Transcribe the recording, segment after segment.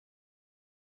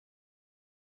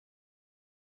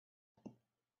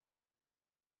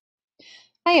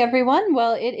Hi everyone.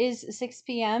 Well, it is 6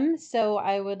 p.m., so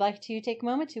I would like to take a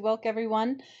moment to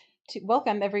welcome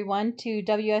everyone to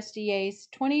WSDA's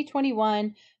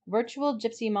 2021 Virtual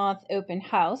Gypsy Moth Open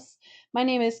House. My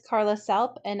name is Carla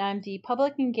Salp, and I'm the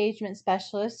Public Engagement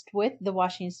Specialist with the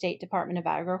Washington State Department of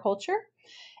Agriculture.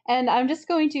 And I'm just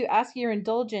going to ask your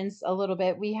indulgence a little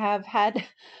bit. We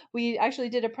actually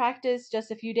did a practice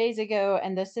just a few days ago,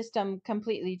 and the system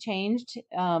completely changed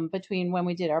between when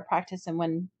we did our practice and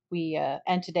when we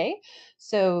end today.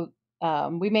 So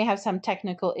we may have some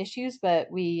technical issues, but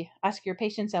we ask your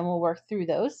patience and we'll work through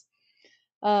those.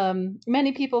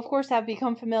 Many people, of course, have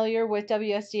become familiar with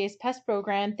WSDA's pest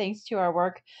program thanks to our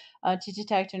work to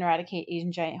detect and eradicate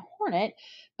Asian giant hornet,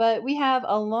 but we have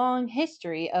a long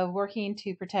history of working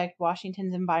to protect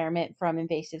Washington's environment from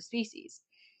invasive species.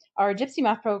 Our Gypsy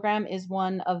Moth program is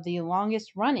one of the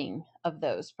longest running of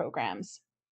those programs.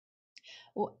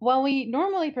 While we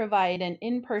normally provide an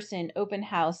in-person open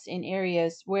house in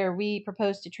areas where we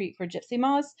propose to treat for gypsy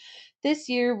moths, this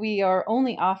year we are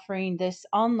only offering this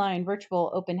online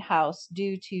virtual open house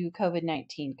due to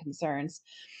COVID-19 concerns.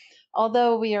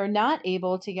 Although we are not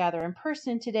able to gather in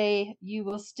person today, you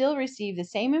will still receive the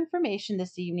same information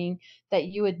this evening that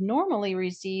you would normally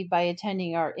receive by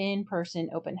attending our in-person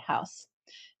open house.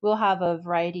 We'll have a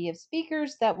variety of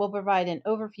speakers that will provide an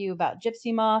overview about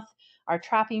gypsy moth, our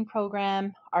trapping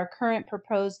program, our current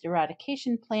proposed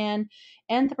eradication plan,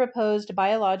 and the proposed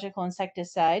biological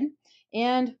insecticide,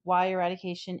 and why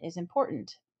eradication is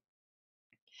important.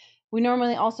 We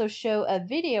normally also show a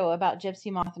video about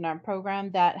gypsy moth in our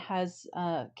program that has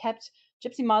kept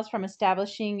gypsy moths from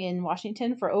establishing in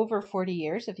Washington for over 40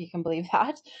 years, if you can believe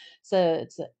that. So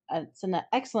it's an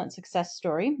excellent success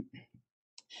story.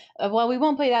 While we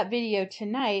won't play that video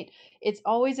tonight, it's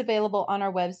always available on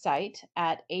our website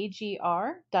at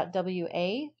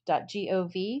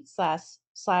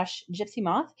agr.wa.gov/slash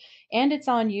gypsymoth, and it's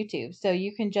on YouTube. So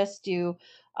you can just do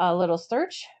a little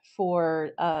search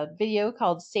for a video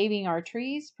called Saving Our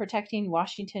Trees, Protecting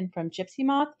Washington from Gypsy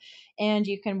Moth, and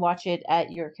you can watch it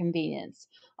at your convenience.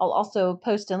 I'll also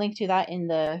post a link to that in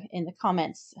the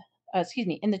comments,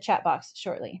 in the chat box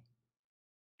shortly.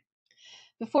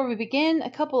 Before we begin, a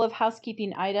couple of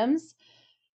housekeeping items.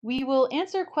 We will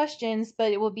answer questions,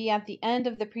 but it will be at the end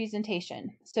of the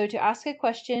presentation. So to ask a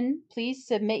question, please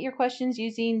submit your questions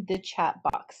using the chat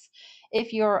box.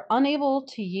 If you're unable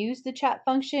to use the chat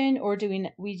function or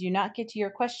we do not get to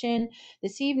your question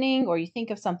this evening, or you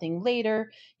think of something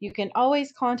later, you can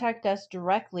always contact us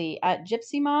directly at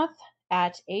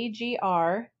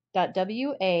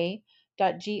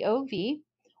gypsymoth@agr.wa.gov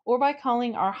or by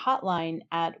calling our hotline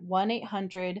at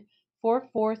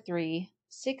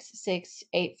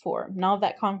 1-800-443-6684. And all of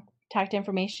that contact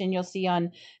information you'll see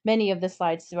on many of the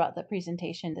slides throughout the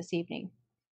presentation this evening.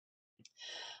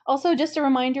 Also, just a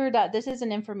reminder that this is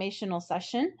an informational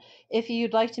session. If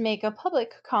you'd like to make a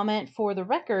public comment for the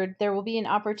record, there will be an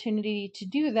opportunity to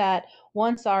do that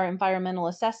once our environmental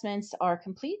assessments are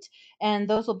complete, and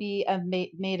those will be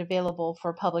made available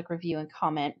for public review and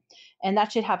comment. And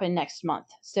that should happen next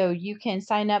month. So you can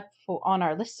sign up on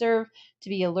our listserv to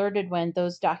be alerted when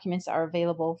those documents are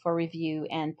available for review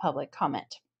and public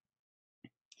comment.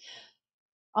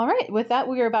 All right, with that,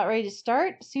 we are about ready to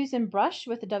start. Susan Brush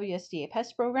with the WSDA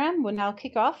Pest Program will now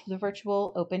kick off the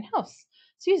virtual open house.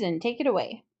 Susan, take it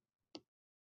away.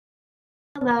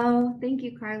 Hello, thank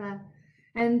you, Carla.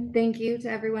 And thank you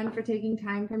to everyone for taking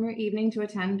time from your evening to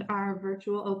attend our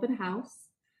virtual open house.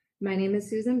 My name is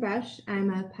Susan Brush. I'm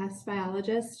a pest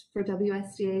biologist for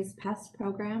WSDA's Pest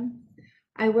Program.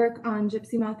 I work on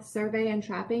gypsy moth survey and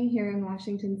trapping here in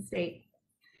Washington State.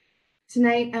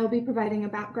 Tonight, I'll be providing a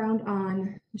background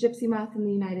on gypsy moth in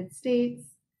the United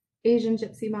States, Asian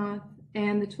gypsy moth,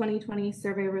 and the 2020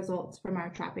 survey results from our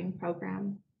trapping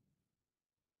program.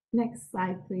 Next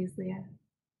slide, please, Leah.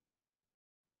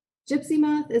 Gypsy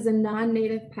moth is a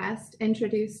non-native pest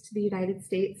introduced to the United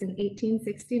States in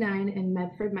 1869 in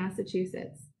Medford,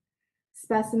 Massachusetts.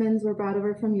 Specimens were brought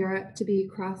over from Europe to be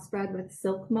crossbred with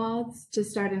silk moths to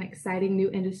start an exciting new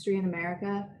industry in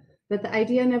America, but the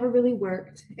idea never really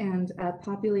worked, and a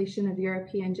population of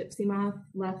European gypsy moth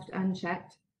left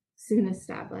unchecked soon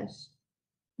established.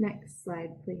 Next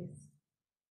slide, please.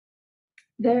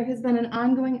 There has been an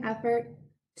ongoing effort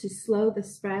to slow the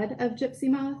spread of gypsy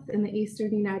moth in the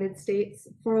eastern United States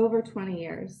for over 20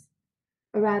 years.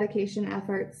 Eradication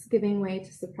efforts giving way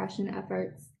to suppression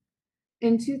efforts.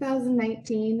 In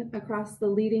 2019, across the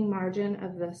leading margin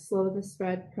of the Slow the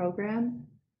Spread program,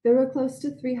 there were close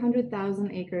to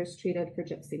 300,000 acres treated for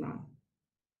gypsy moth.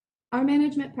 Our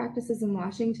management practices in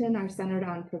Washington are centered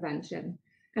on prevention,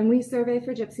 and we survey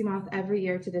for gypsy moth every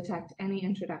year to detect any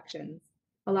introductions.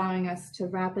 allowing us to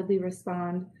rapidly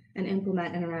respond and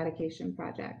implement an eradication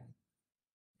project.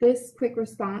 This quick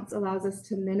response allows us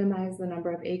to minimize the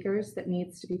number of acres that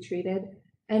needs to be treated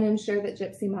and ensure that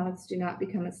gypsy moths do not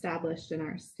become established in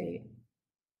our state.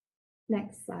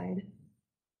 Next slide.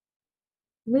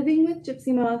 Living with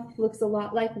gypsy moth looks a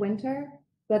lot like winter,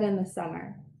 but in the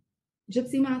summer.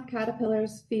 Gypsy moth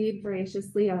caterpillars feed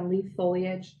voraciously on leaf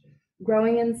foliage,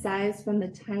 growing in size from the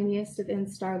tiniest of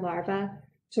instar larvae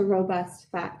to robust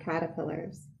fat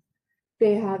caterpillars.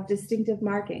 They have distinctive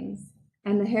markings,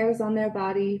 and the hairs on their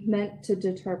body, meant to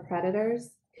deter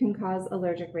predators, can cause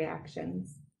allergic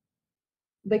reactions.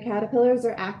 The caterpillars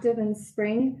are active in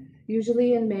spring,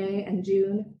 usually in May and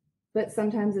June, but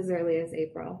sometimes as early as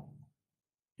April.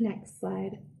 Next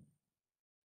slide.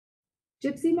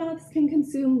 Gypsy moths can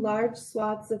consume large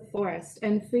swaths of forest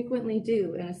and frequently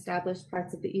do in established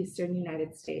parts of the eastern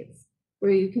United States,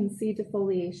 where you can see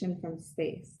defoliation from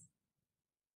space.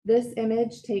 This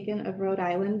image, taken of Rhode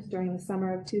Island during the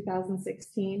summer of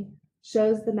 2016,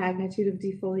 shows the magnitude of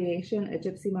defoliation a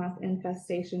gypsy moth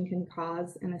infestation can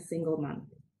cause in a single month.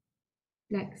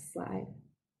 Next slide.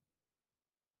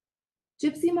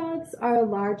 Gypsy moths are a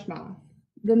large moth.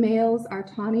 The males are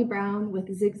tawny brown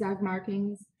with zigzag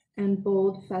markings and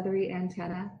bold feathery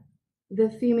antennae. The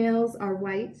females are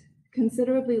white,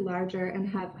 considerably larger, and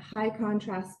have high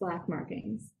contrast black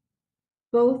markings.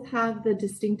 Both have the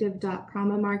distinctive dot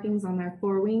comma markings on their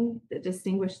forewing that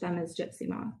distinguish them as gypsy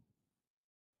moth.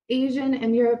 Asian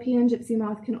and European gypsy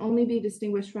moth can only be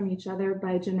distinguished from each other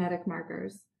by genetic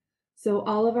markers. So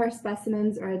all of our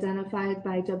specimens are identified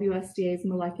by WSDA's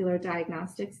Molecular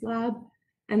Diagnostics Lab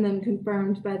and then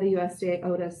confirmed by the USDA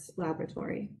Otis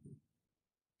laboratory.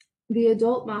 The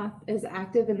adult moth is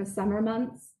active in the summer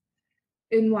months.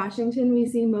 In Washington, we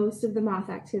see most of the moth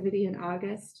activity in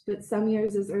August, but some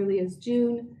years as early as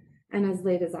June and as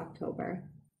late as October.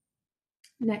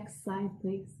 Next slide,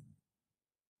 please.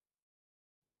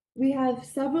 We have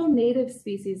several native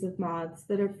species of moths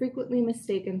that are frequently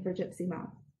mistaken for gypsy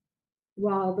moth.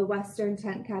 While the western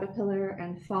tent caterpillar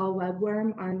and fall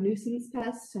webworm are nuisance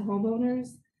pests to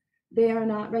homeowners, they are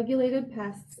not regulated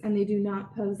pests and they do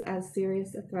not pose as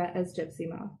serious a threat as gypsy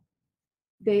moth.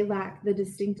 They lack the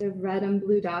distinctive red and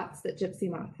blue dots that gypsy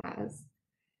moth has.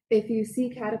 If you see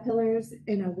caterpillars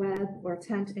in a web or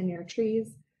tent in your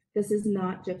trees, this is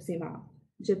not gypsy moth.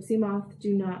 Gypsy moth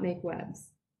do not make webs.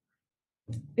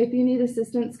 If you need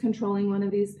assistance controlling one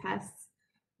of these pests,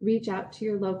 reach out to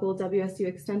your local WSU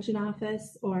Extension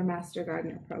office or Master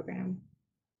Gardener program.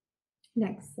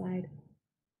 Next slide.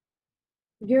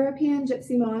 European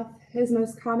gypsy moth is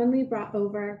most commonly brought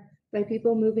over by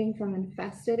people moving from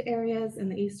infested areas in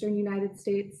the eastern United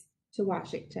States to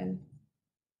Washington.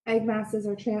 Egg masses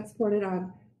are transported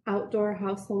on outdoor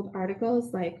household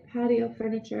articles like patio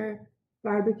furniture,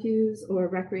 barbecues, or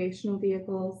recreational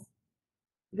vehicles.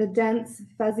 The dense,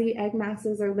 fuzzy egg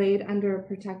masses are laid under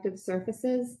protective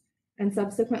surfaces and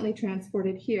subsequently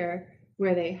transported here,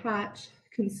 where they hatch,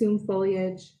 consume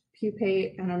foliage,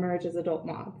 pupate, and emerge as adult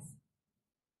moths.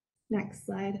 Next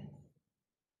slide.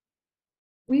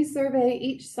 We survey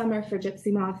each summer for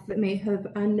gypsy moth that may have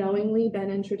unknowingly been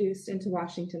introduced into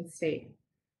Washington state.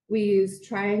 We use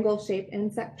triangle-shaped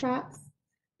insect traps.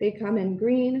 They come in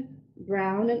green,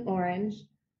 brown, and orange,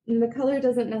 and the color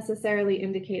doesn't necessarily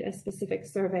indicate a specific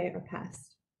survey or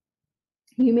pest.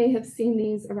 You may have seen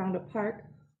these around a park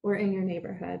or in your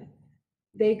neighborhood.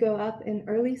 They go up in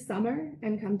early summer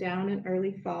and come down in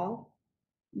early fall.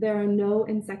 There are no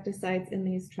insecticides in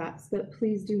these traps, but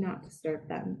please do not disturb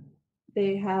them.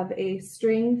 They have a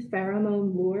string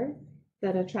pheromone lure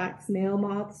that attracts male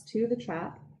moths to the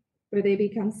trap, where they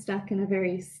become stuck in a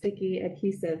very sticky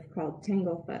adhesive called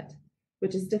tanglefoot,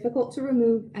 which is difficult to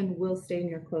remove and will stain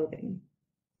your clothing.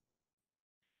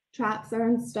 Traps are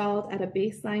installed at a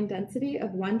baseline density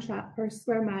of 1 trap per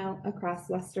square mile across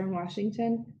western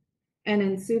Washington and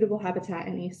in suitable habitat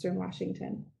in eastern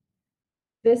Washington.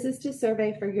 This is to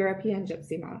survey for European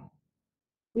gypsy moth.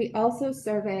 We also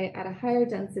survey at a higher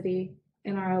density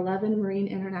in our 11 marine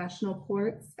international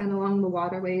ports and along the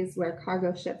waterways where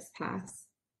cargo ships pass,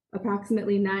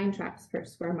 approximately 9 traps per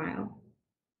square mile.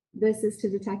 This is to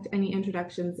detect any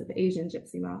introductions of Asian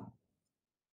gypsy moth.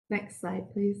 Next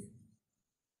slide, please.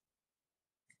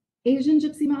 Asian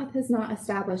gypsy moth is not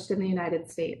established in the United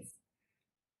States.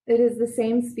 It is the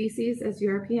same species as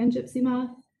European gypsy moth,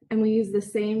 and we use the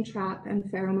same trap and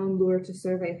pheromone lure to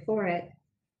survey for it,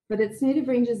 but its native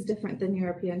range is different than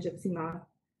European gypsy moth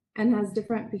and has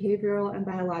different behavioral and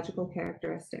biological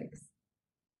characteristics.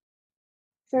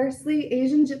 Firstly,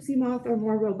 Asian gypsy moth are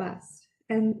more robust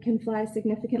and can fly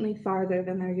significantly farther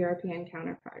than their European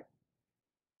counterpart.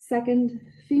 Second,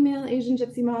 female Asian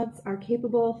gypsy moths are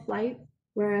capable of flight,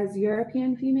 whereas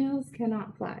European females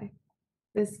cannot fly.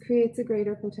 This creates a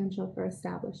greater potential for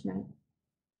establishment.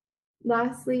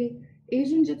 Lastly,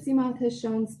 Asian gypsy moth has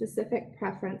shown specific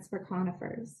preference for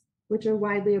conifers, which are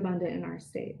widely abundant in our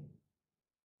state.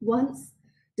 Once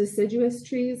deciduous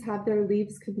trees have their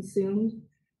leaves consumed,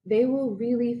 they will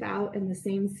re-leaf out in the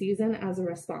same season as a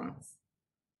response.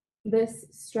 This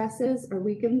stresses or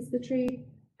weakens the tree,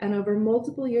 and over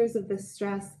multiple years of this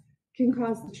stress can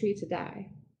cause the tree to die.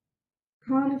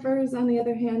 Conifers, on the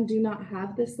other hand, do not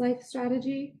have this life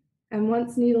strategy, and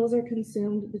once needles are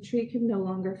consumed, the tree can no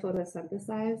longer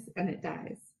photosynthesize and it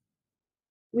dies.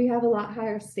 We have a lot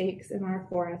higher stakes in our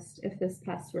forest if this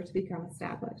pest were to become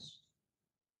established.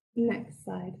 Next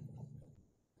slide.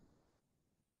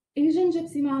 Asian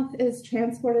gypsy moth is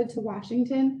transported to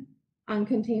Washington on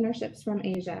container ships from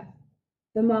Asia.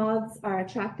 The moths are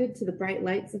attracted to the bright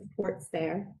lights of ports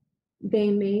there.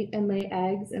 They mate and lay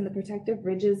eggs in the protective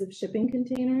ridges of shipping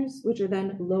containers, which are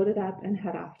then loaded up and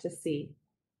head off to sea.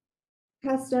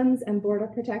 Customs and Border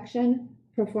Protection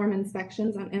perform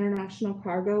inspections on international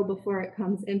cargo before it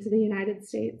comes into the United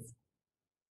States.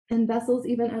 And vessels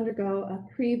even undergo a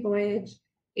pre-voyage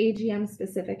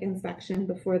AGM-specific inspection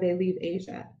before they leave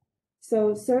Asia.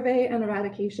 So survey and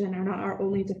eradication are not our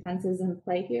only defenses in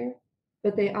play here,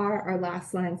 but they are our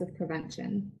last lines of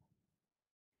prevention.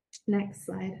 Next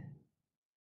slide.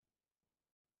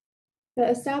 The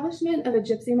establishment of a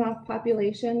gypsy moth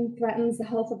population threatens the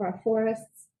health of our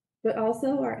forests, but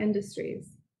also our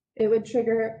industries. It would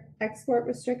trigger export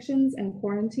restrictions and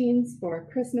quarantines for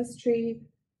Christmas tree,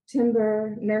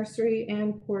 timber, nursery,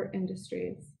 and port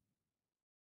industries.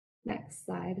 Next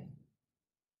slide.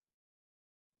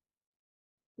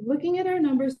 Looking at our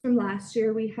numbers from last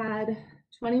year, we had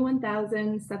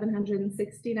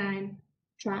 21,769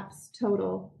 traps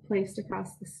total placed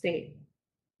across the state.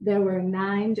 There were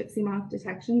 9 gypsy moth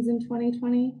detections in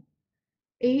 2020.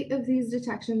 8 of these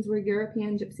detections were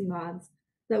European gypsy moths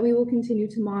that we will continue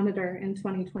to monitor in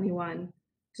 2021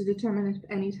 to determine if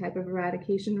any type of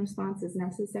eradication response is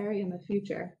necessary in the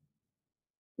future.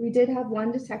 We did have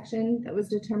 1 detection that was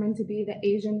determined to be the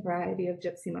Asian variety of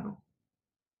gypsy moth.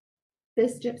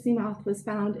 This gypsy moth was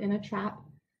found in a trap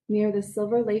near the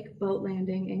Silver Lake boat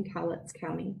landing in Cowlitz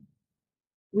County.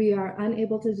 We are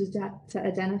unable to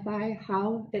identify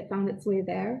how it found its way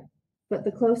there, but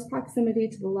the close proximity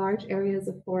to the large areas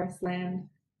of forest land,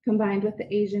 combined with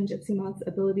the Asian gypsy moth's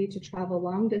ability to travel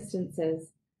long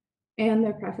distances and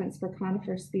their preference for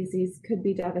conifer species, could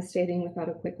be devastating without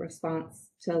a quick response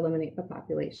to eliminate the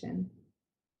population.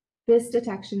 This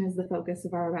detection is the focus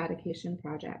of our eradication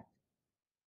project.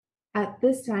 At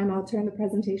this time, I'll turn the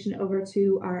presentation over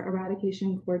to our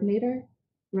eradication coordinator,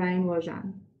 Ryan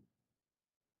Wojan.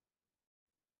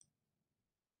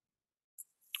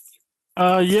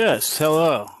 Yes,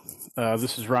 hello.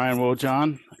 This is Ryan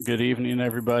Wojan. Good evening,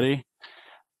 everybody.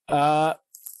 So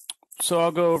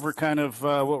I'll go over kind of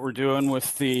what we're doing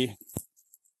with the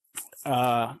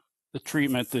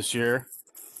treatment this year,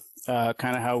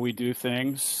 kind of how we do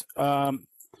things.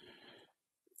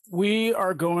 We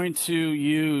are going to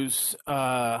use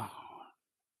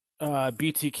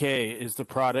BTK is the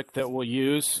product that we'll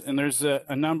use, and there's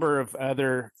a number of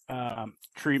other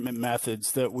treatment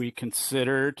methods that we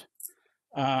considered.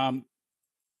 I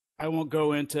won't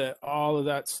go into all of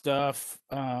that stuff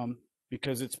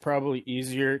because it's probably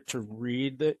easier to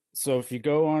read it. So if you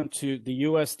go on to the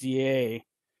USDA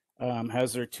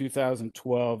has their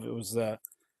 2012, it was the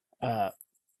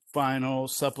final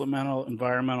supplemental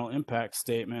environmental impact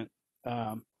statement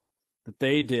that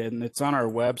they did, and it's on our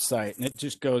website, and it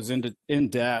just goes into in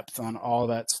depth on all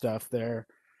that stuff there.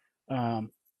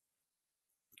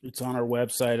 It's on our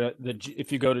website.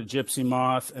 If you go to gypsy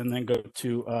moth and then go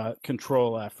to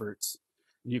control efforts,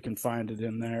 you can find it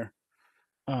in there.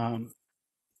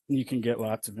 You can get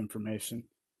lots of information.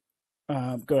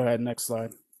 Go ahead, next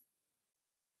slide.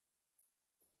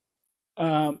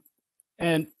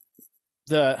 And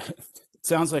it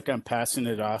sounds like I'm passing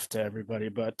it off to everybody,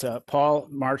 but Paul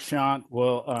Marchant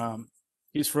will,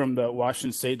 he's from the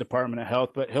Washington State Department of Health,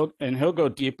 but he'll go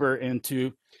deeper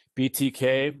into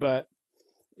BTK, but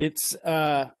it's,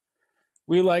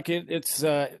 we like it. It's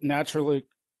naturally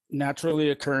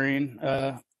occurring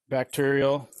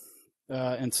bacterial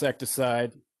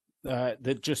insecticide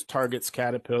that just targets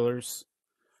caterpillars.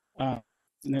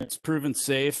 And it's proven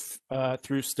safe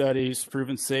through studies,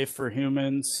 proven safe for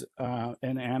humans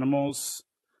and animals,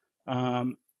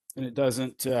 and it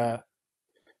doesn't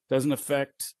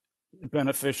affect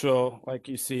beneficial, like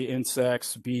you see,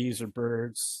 insects, bees or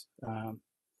birds,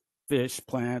 fish,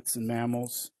 plants, and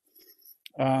mammals.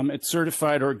 It's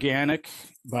certified organic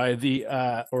by the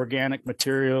Organic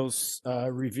Materials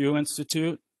Review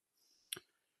Institute.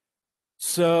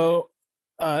 So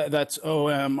that's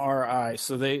OMRI.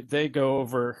 So they go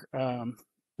over,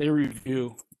 they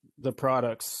review the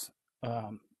products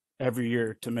every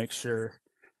year to make sure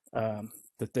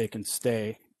that they can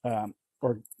stay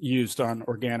or used on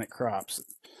organic crops.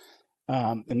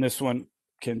 And this one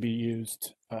can be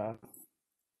used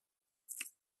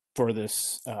for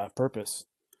this purpose.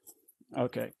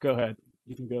 Okay, go ahead.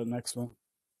 You can go to the next one.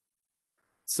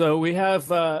 So we have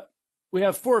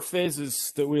 4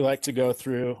 phases that we like to go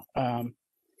through,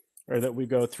 or that we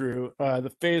go through.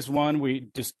 The phase 1, we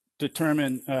just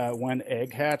determine when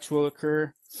egg hatch will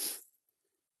occur.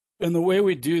 And the way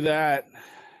we do that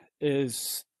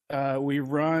is we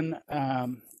run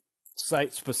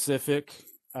site-specific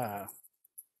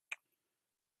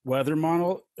weather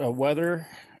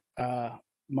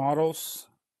models,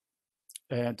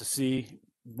 and to see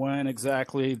when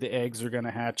exactly the eggs are going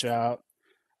to hatch out.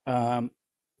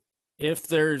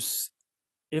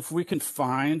 If we can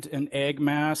find an egg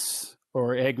mass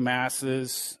or egg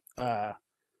masses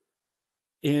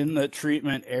in the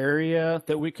treatment area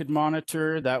that we could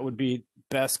monitor, that would be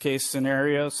best case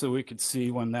scenario. So we could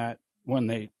see when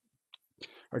they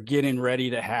are getting ready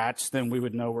to hatch, then we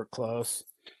would know we're close.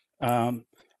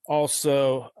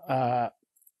 Also,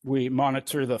 we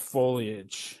monitor the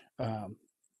foliage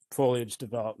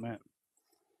development,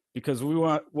 because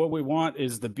what we want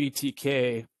is the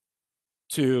BTK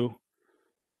to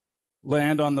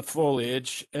land on the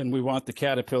foliage, and we want the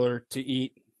caterpillar to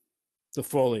eat the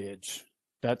foliage.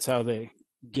 That's how they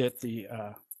get the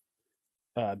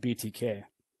BTK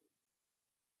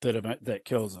that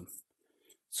kills them.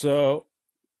 So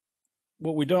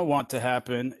what we don't want to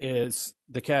happen is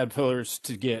the caterpillars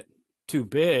to get too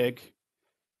big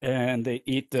and they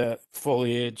eat the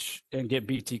foliage and get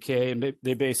BTK, and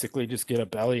they basically just get a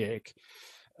bellyache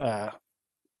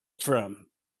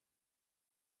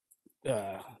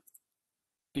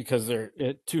because they're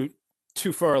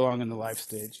too far along in the life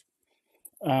stage.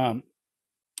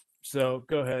 So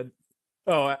go ahead.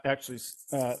 Oh, actually,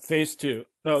 phase 2.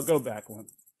 Oh, go back one.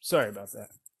 Sorry about that.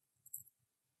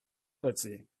 Let's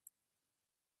see.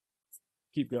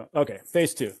 Keep going. Okay,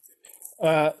 phase 2.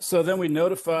 So then we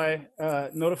notify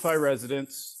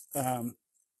residents, and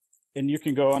you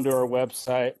can go onto our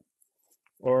website,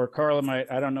 or Carla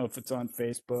might, I don't know if it's on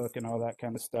Facebook and all that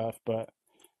kind of stuff, but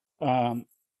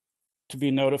to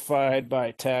be notified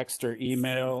by text or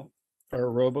email or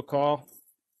robocall,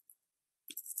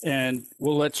 and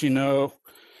we'll let you know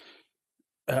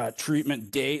treatment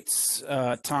dates,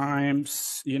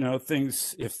 times,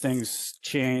 things. If things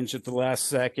change at the last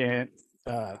second,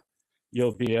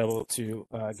 you'll be able to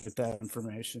get that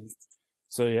information.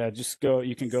 So yeah,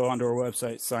 you can go onto our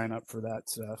website, sign up for that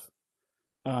stuff.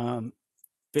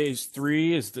 Phase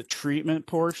 3 is the treatment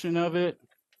portion of it,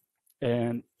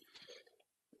 and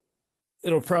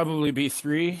it'll probably be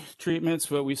 3 treatments,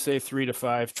 but we say 3 to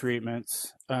 5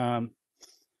 treatments.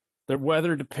 They're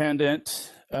weather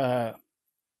dependent.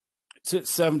 It's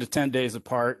 7 to 10 days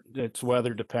apart. It's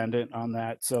weather dependent on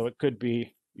that. So it could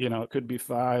be, it could be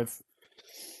 5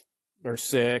 or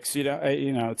 6,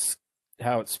 it's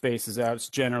how it spaces out. It's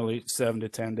generally 7 to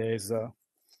 10 days though.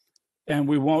 And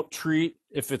we won't treat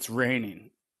if it's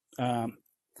raining.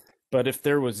 But if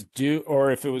there was dew, or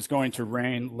if it was going to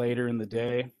rain later in the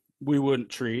day, we wouldn't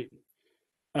treat.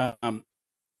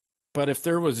 But if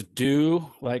there was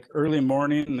dew, like early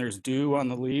morning and there's dew on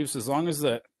the leaves, as long as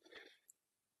the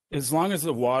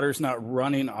water's not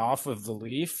running off of the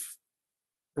leaf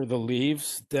or the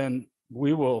leaves, then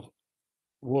we'll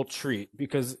treat,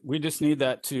 because we just need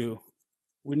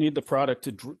we need the product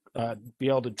to be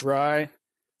able to dry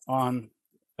on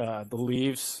the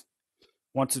leaves.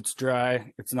 Once it's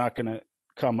dry, it's not going to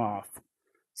come off.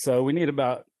 So we need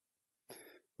about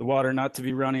the water not to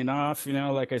be running off.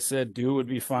 Like I said, dew would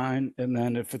be fine. And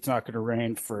then if it's not going to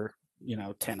rain for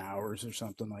 10 hours or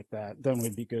something like that, then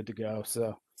we'd be good to go.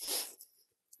 So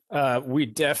we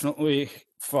definitely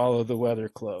follow the weather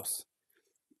close.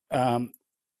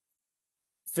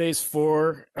 Phase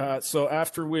 4, so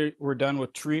after we're done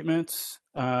with treatments,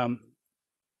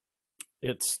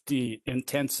 it's the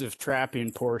intensive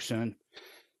trapping portion,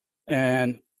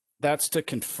 and that's to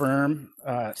confirm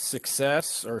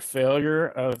success or failure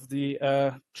of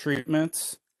the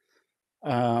treatments,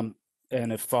 and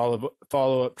if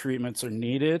follow-up treatments are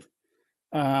needed.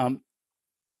 And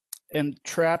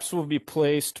traps will be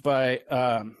placed by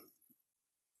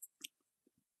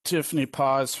Tiffany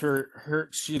Paz.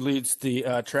 She leads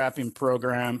the trapping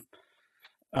program,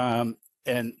 and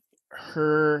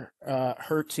her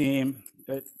team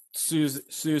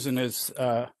Susan is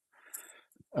part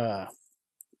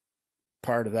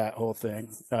of that whole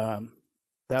thing.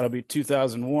 That'll be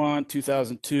 2001,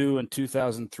 2002, and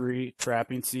 2003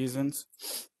 trapping seasons,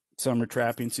 summer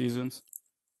trapping seasons.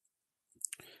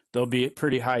 There'll be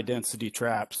pretty high density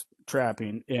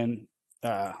trapping in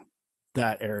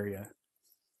that area.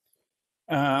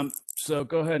 So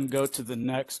go ahead and go to the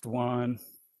next one. I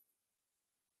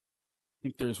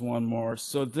think there's one more.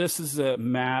 So this is a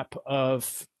map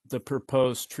of the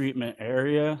proposed treatment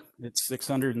area. It's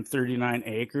 639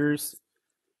 acres.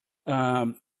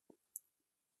 I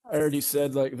already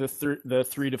said like the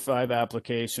 3 to 5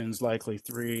 applications, likely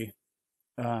 3.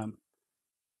 The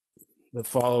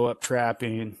follow-up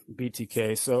trapping,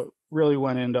 BTK. So really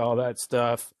went into all that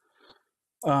stuff.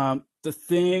 The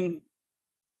thing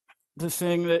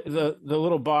that the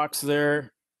little box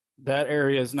there, that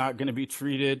area is not going to be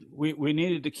treated. We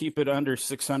needed to keep it under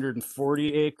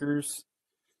 640 acres,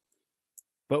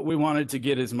 but we wanted to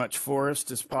get as much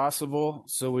forest as possible.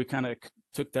 So we kind of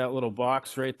took that little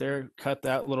box right there, cut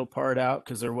that little part out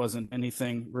because there wasn't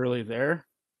anything really there.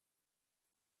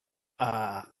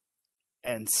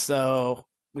 And so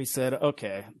we said,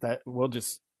 okay, that we'll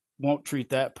just won't treat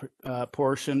that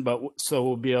portion, but so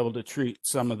we'll be able to treat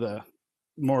some of the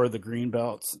more of the green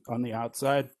belts on the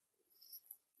outside.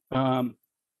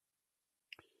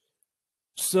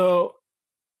 So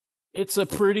it's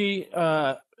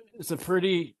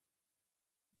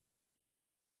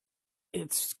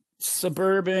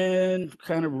suburban,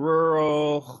 kind of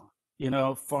rural,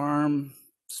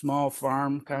 small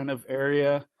farm kind of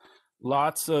area.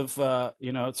 Lots of,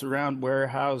 it's around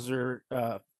Weyerhaeuser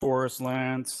forest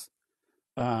lands.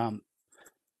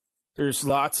 There's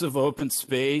lots of open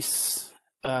space.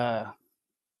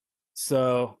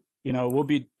 So, we'll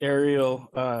be aerial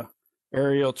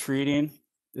treating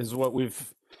is what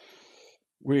we've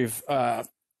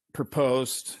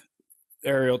proposed,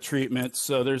 aerial treatment.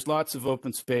 So there's lots of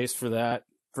open space for that,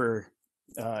 for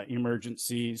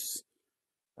emergencies.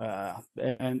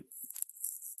 And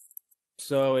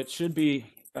so it should be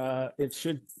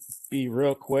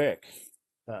real quick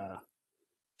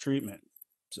treatment.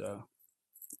 So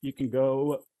you can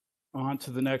go on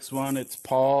to the next one. It's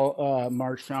Paul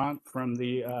Marchant from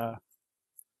the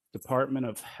Department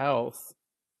of Health.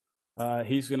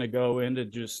 He's going to go into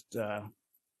just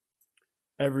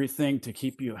everything to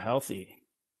keep you healthy.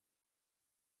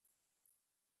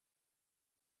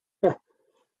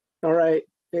 All right.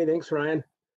 Hey, thanks, Ryan.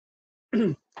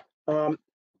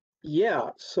 Yeah,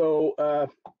 so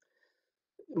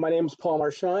my name is Paul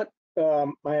Marchant.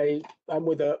 I'm a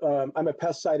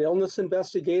pesticide illness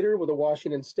investigator with the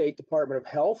Washington State Department of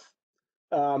Health.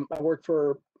 I worked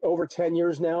for over 10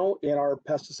 years now in our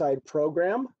pesticide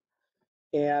program,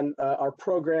 and our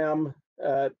program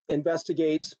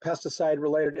investigates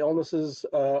pesticide-related illnesses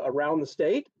around the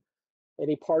state.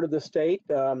 Any part of the state,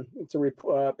 it's a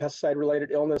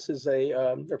pesticide-related illness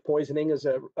or poisoning is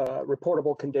a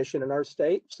reportable condition in our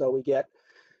state. So we get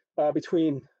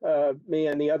between me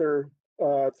and the other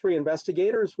 3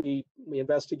 investigators, we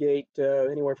investigate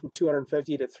anywhere from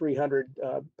 250 to 300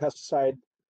 pesticide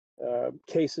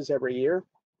cases every year.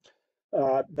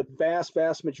 The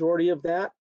vast majority of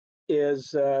that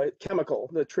is chemical,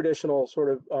 the traditional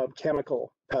sort of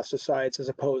chemical pesticides, as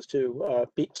opposed to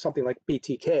something like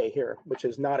BTK here, which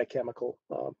is not a chemical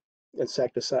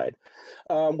insecticide.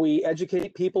 We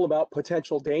educate people about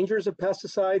potential dangers of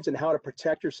pesticides and how to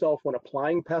protect yourself when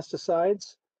applying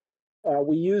pesticides.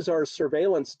 We use our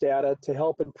surveillance data to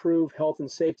help improve health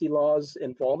and safety laws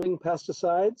involving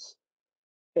pesticides.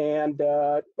 And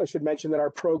I should mention that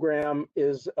our program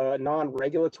is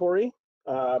non-regulatory.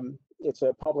 It's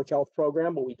a public health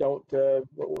program, but we don't,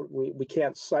 we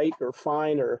can't cite or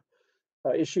fine or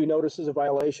issue notices of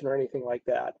violation or anything like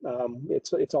that.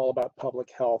 It's all about public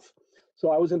health.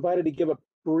 So I was invited to give a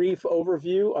brief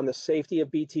overview on the safety of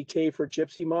BTK for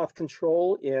gypsy moth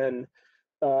control in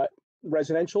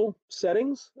residential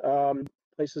settings,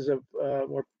 places of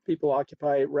where people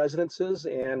occupy residences,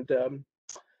 and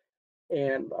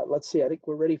let's see, I think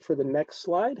we're ready for the next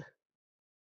slide.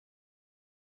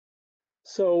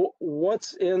 So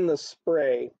what's in the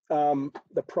spray?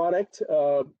 The product,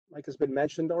 like has been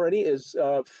mentioned already, is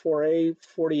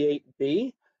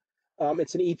 4A48B.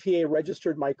 It's an EPA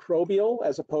registered microbial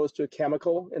as opposed to a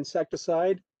chemical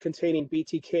insecticide containing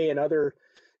BTK and other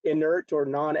inert or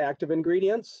non-active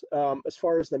ingredients. As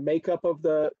far as the makeup of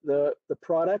the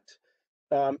product,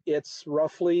 it's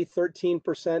roughly 13%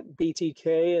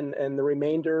 BTK, and the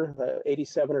remainder,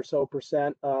 87 or so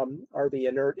percent, are the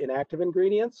inert inactive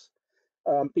ingredients.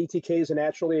 BTK is a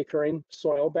naturally occurring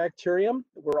soil bacterium.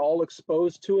 We're all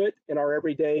exposed to it in our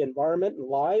everyday environment and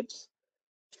lives,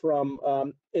 from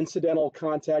incidental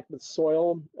contact with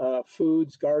soil,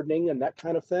 foods, gardening, and that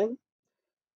kind of thing.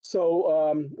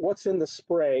 So what's in the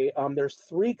spray? There's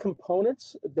three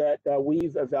components that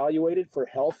we've evaluated for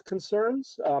health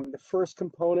concerns. The first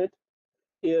component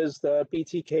is the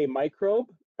BTK microbe,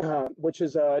 which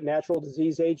is a natural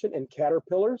disease agent in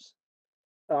caterpillars.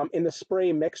 In the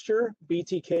spray mixture,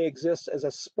 BTK exists as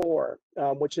a spore,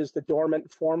 which is the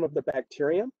dormant form of the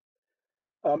bacterium.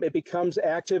 It becomes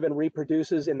active and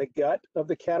reproduces in the gut of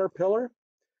the caterpillar.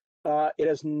 It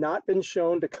has not been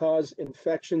shown to cause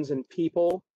infections in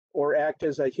people or act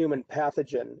as a human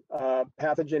pathogen.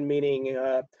 Pathogen meaning,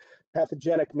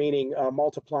 pathogenic meaning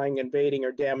multiplying, invading,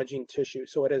 or damaging tissue.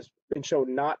 So it has been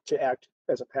shown not to act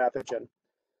as a pathogen.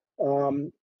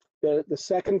 The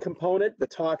second component, the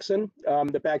toxin,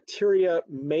 the bacteria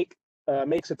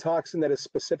makes a toxin that is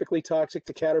specifically toxic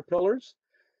to caterpillars.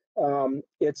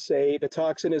 The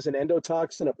toxin is an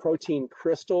endotoxin, a protein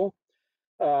crystal,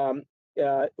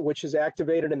 which is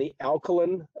activated in the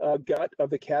alkaline gut of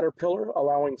the caterpillar,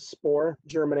 allowing spore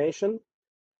germination.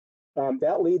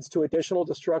 That leads to additional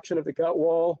destruction of the gut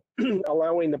wall,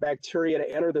 allowing the bacteria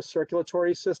to enter the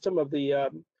circulatory system of the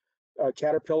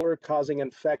caterpillar, causing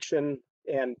infection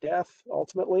and death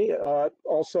ultimately.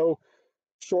 Also,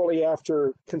 shortly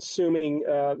after consuming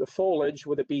the foliage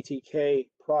with a BTK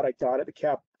product on it,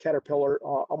 the caterpillar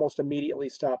almost immediately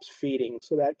stops feeding.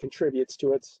 So that contributes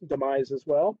to its demise as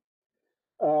well.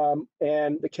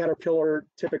 And the caterpillar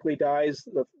typically dies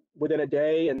within a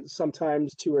day and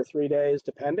sometimes 2 or 3 days,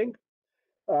 depending.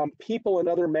 People and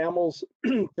other mammals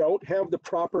don't have the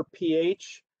proper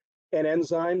pH and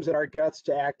enzymes in our guts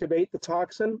to activate the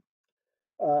toxin,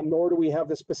 nor do we have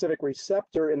the specific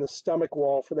receptor in the stomach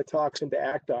wall for the toxin to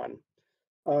act on.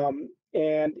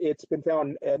 And it's been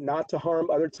found not to harm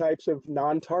other types of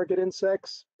non-target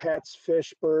insects, pets,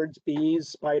 fish, birds, bees,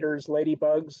 spiders,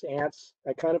 ladybugs, ants,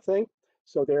 that kind of thing.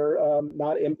 So they're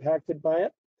not impacted by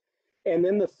it. And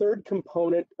then the third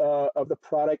component of the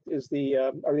product is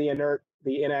the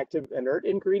inactive inert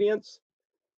ingredients.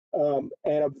 And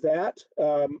of that,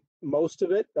 most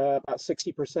of it, about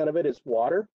 60% of it, is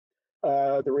water.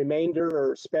 The remainder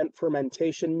are spent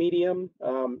fermentation medium,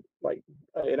 in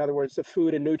other words, the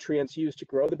food and nutrients used to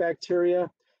grow the bacteria,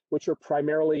 which are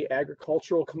primarily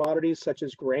agricultural commodities such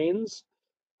as grains.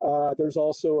 There's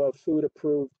also a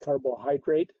food-approved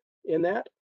carbohydrate in that.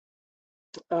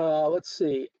 Let's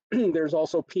see, there's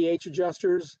also pH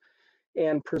adjusters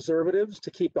and preservatives to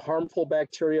keep the harmful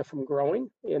bacteria from growing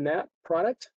in that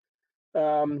product.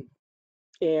 Let's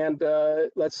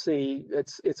see,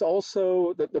 it's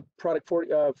also the product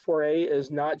 4A is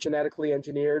not genetically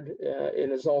engineered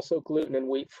and is also gluten and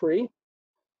wheat free.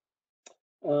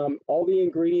 All the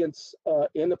ingredients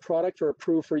in the product are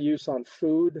approved for use on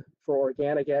food, for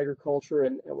organic agriculture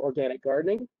and organic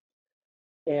gardening.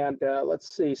 And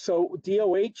let's see, so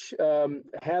DOH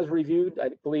has reviewed, I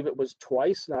believe it was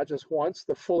twice, not just once,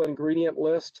 the full ingredient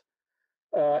list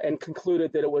and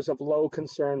concluded that it was of low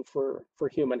concern for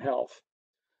human health.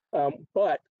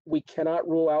 But we cannot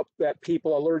rule out that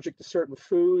people allergic to certain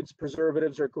foods,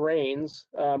 preservatives, or grains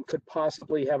could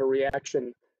possibly have a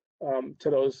reaction to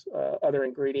those other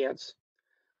ingredients.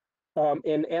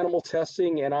 In animal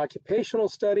testing and occupational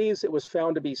studies, it was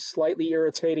found to be slightly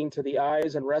irritating to the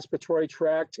eyes and respiratory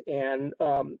tract, and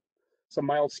some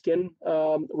mild skin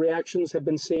reactions have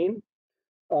been seen.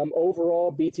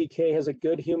 Overall, BTK has a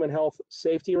good human health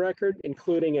safety record,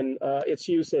 including in its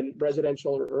use in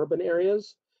residential or urban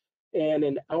areas. And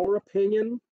in our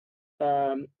opinion,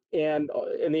 and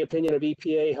in the opinion of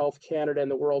EPA, Health Canada,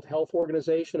 and the World Health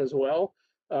Organization as well,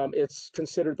 it's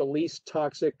considered the least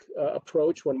toxic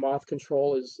approach when moth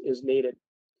control is needed.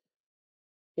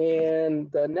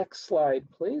 And the next slide,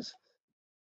 please.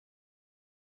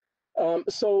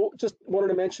 So just wanted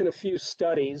to mention a few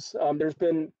studies. There's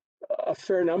been a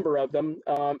fair number of them,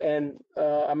 and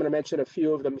I'm going to mention a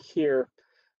few of them here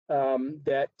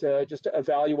that just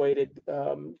evaluated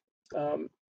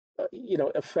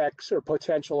effects or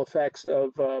potential effects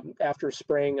of after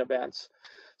spraying events.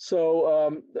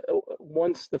 So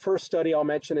the first study I'll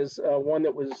mention is one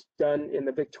that was done in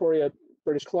the Victoria,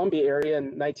 British Columbia area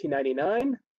in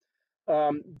 1999.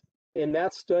 In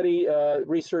that study,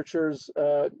 researchers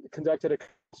conducted a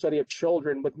study of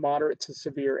children with moderate to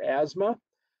severe asthma.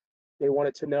 They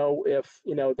wanted to know if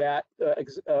that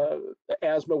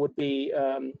asthma would be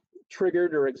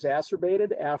triggered or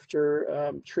exacerbated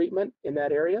after treatment in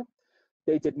that area.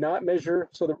 They did not measure,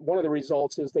 so one of the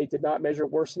results is they did not measure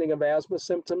worsening of asthma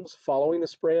symptoms following the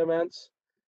spray events.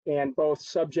 and both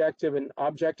subjective and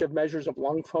objective measures of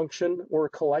lung function were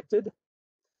collected.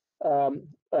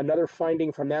 Another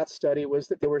finding from that study was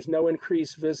that there was no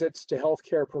increased visits to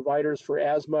healthcare providers for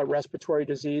asthma, respiratory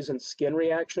disease, and skin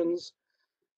reactions.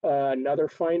 Another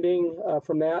finding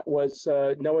from that was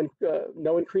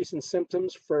no increase in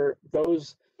symptoms for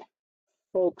those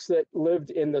folks that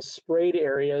lived in the sprayed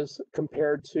areas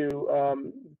compared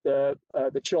to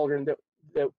the children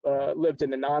that lived in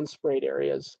the non-sprayed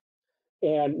areas.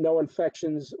 And no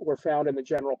infections were found in the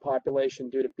general population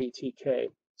due to BTK.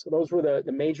 So those were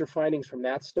the major findings from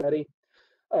that study.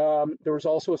 There was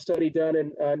also a study done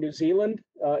in New Zealand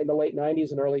in the late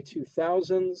 90s and early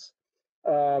 2000s.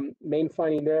 Main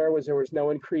finding there was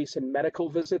no increase in medical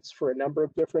visits for a number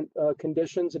of different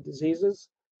conditions and diseases.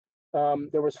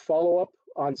 There was follow-up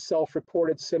on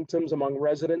self-reported symptoms among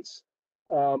residents,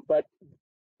 but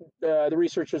the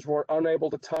researchers were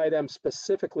unable to tie them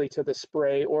specifically to the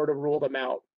spray or to rule them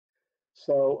out.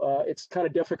 So it's kind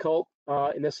of difficult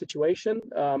in this situation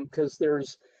because they're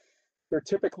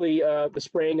typically the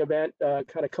spraying event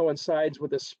kind of coincides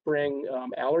with the spring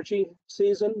allergy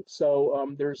season.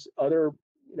 So there's other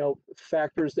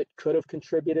factors that could have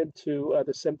contributed to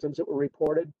the symptoms that were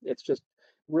reported. It's just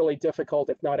really difficult,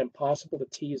 if not impossible, to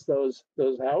tease those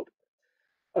out.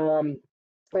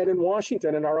 And in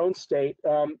Washington, in our own state,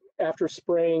 after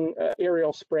spraying,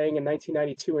 aerial spraying in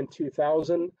 1992 and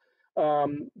 2000,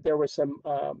 there were some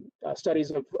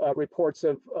studies of reports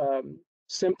of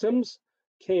symptoms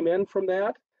came in from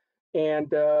that.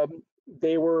 And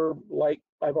they were, like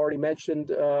I've already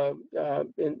mentioned in a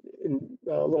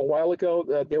little while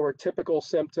ago, they were typical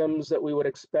symptoms that we would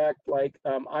expect, like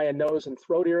eye and nose and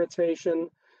throat irritation,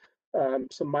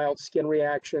 some mild skin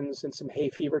reactions, and some hay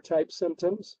fever type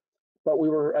symptoms. But we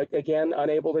were, again,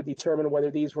 unable to determine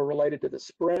whether these were related to the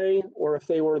spray or if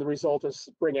they were the result of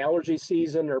spring allergy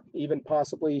season or even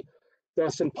possibly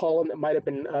dust and pollen that might have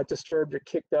been disturbed or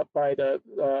kicked up by the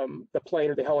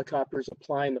plane or the helicopters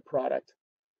applying the product.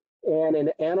 And in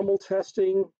animal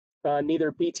testing,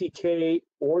 neither BTK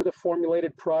or the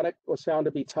formulated product was found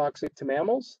to be toxic to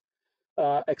mammals,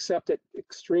 except at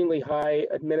extremely high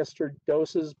administered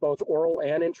doses, both oral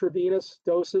and intravenous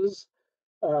doses.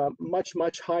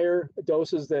 Much higher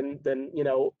doses than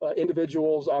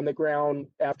individuals on the ground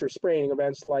after spraying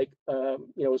events like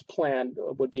was planned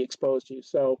would be exposed to.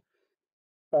 So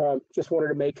just wanted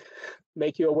to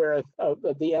make you aware of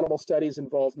the animal studies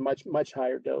involved much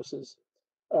higher doses.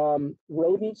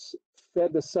 Rodents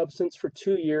fed the substance for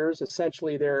 2 years.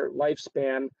 Essentially, their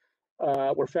lifespan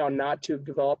were found not to have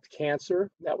developed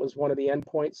cancer. That was one of the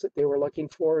endpoints that they were looking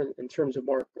for in terms of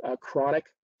more chronic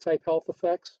type health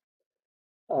effects.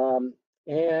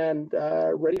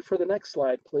 Ready for the next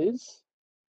slide, please.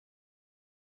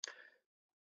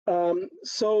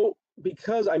 So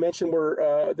because I mentioned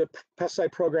the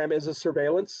pesticide program is a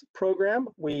surveillance program,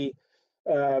 we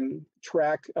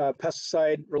track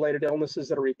pesticide-related illnesses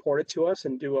that are reported to us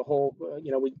and do a whole,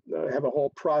 we have a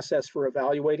whole process for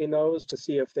evaluating those to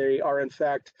see if they are in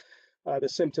fact, the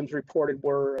symptoms reported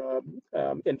were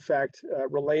in fact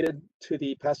related to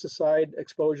the pesticide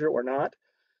exposure or not.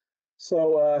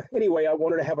 So anyway, I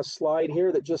wanted to have a slide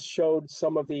here that just showed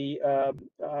some of the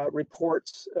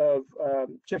reports of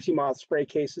gypsy moth spray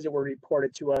cases that were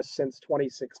reported to us since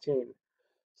 2016.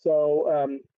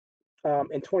 So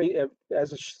as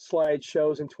the slide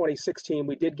shows, in 2016,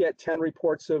 we did get 10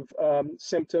 reports of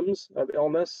symptoms of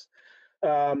illness.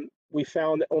 We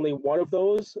found that only one of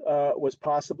those was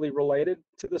possibly related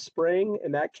to the spraying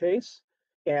in that case.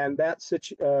 And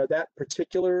that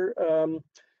particular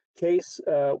case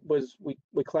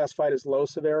we classified as low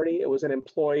severity. It was an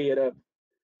employee at a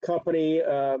company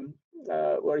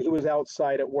where he was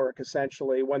outside at work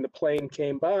essentially when the plane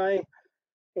came by,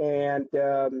 and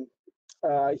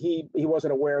he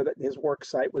wasn't aware that his work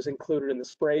site was included in the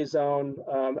spray zone,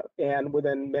 and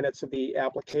within minutes of the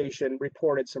application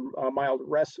reported some mild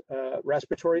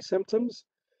respiratory symptoms.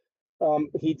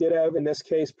 He did have, in this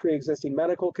case, pre-existing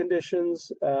medical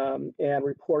conditions, and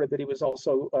reported that he was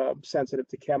also sensitive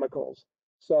to chemicals.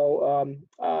 So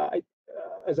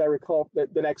as I recall,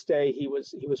 the next day he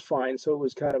was fine. So it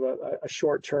was kind of a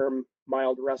short-term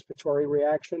mild respiratory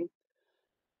reaction.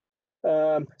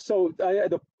 And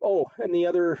the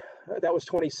other, that was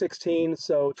 2016.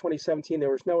 So 2017,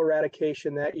 there was no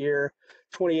eradication that year.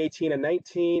 2018 and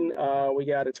 19, we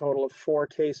got a total of 4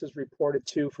 cases reported,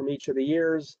 2 from each of the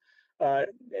years.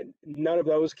 None of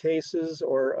those cases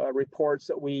or reports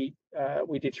that we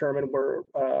determined were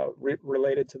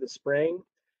related to the spraying.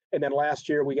 And then last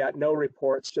year we got no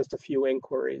reports, just a few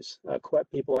inquiries,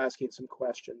 people asking some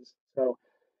questions. So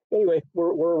Anyway,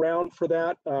 we're around for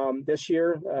that this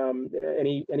year.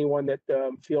 Anyone that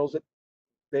feels that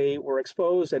they were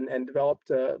exposed and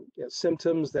developed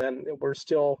symptoms, then we're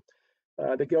still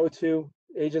the go-to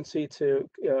agency to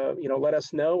let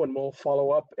us know, and we'll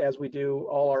follow up as we do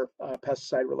all our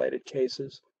pesticide-related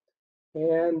cases.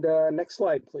 And next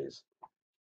slide, please.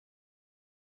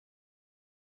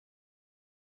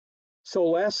 So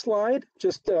last slide,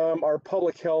 just our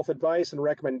public health advice and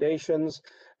recommendations.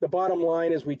 The bottom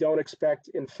line is we don't expect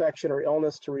infection or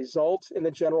illness to result in the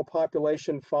general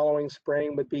population following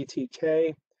spraying with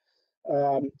BTK.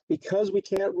 Because we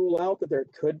can't rule out that there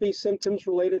could be symptoms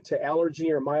related to allergy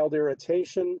or mild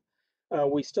irritation,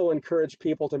 we still encourage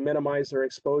people to minimize their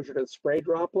exposure to spray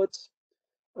droplets.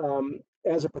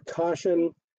 As a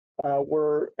precaution,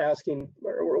 we're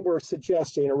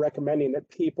suggesting or recommending that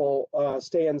people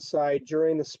stay inside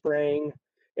during the spraying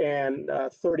and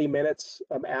 30 minutes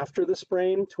after the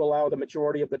spraying to allow the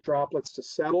majority of the droplets to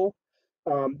settle.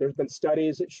 There's been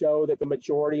studies that show that the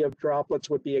majority of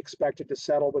droplets would be expected to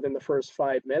settle within the first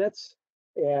 5 minutes,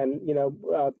 and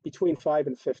between 5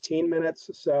 and 15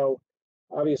 minutes. So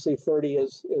obviously 30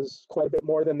 is quite a bit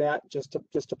more than that, just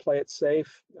to play it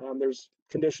safe. There's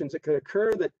conditions that could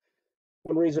occur that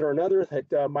one reason or another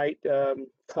that might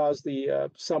cause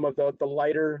some of the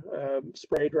lighter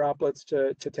spray droplets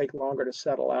to take longer to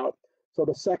settle out. So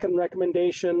the second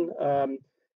recommendation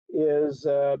is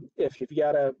if you've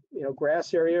got a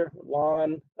grass area,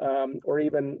 lawn, or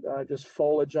even just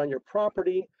foliage on your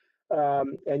property,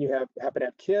 and you happen to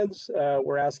have kids,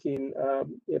 we're asking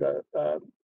you to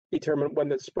determine when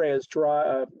the spray is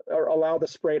dry, or allow the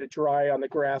spray to dry on the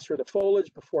grass or the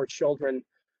foliage before children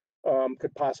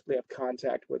could possibly have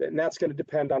contact with it. And that's going to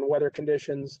depend on weather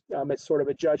conditions. It's sort of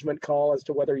a judgment call as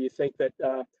to whether you think that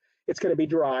it's going to be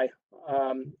dry,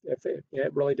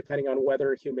 really depending on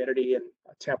weather, humidity, and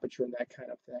temperature and that kind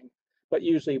of thing, but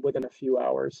usually within a few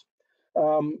hours.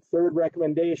 Third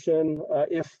recommendation,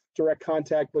 if direct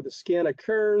contact with the skin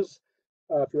occurs,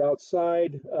 if you're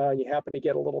outside and you happen to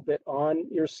get a little bit on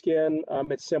your skin,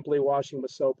 it's simply washing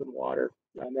with soap and water,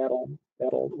 and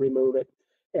that'll remove it.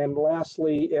 And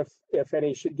lastly, if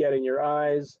any should get in your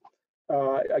eyes,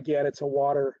 again, it's a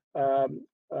water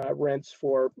rinse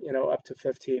for up to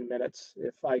 15 minutes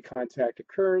if eye contact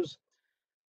occurs.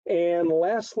 And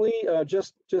lastly,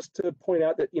 just to point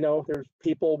out that there's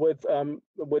people with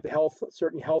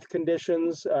certain health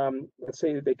conditions. Let's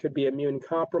say they could be immune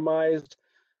compromised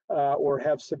or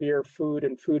have severe food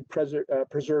and food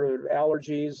preservative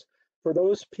allergies. For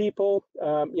those people,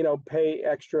 take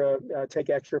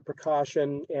extra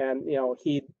precaution and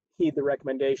heed the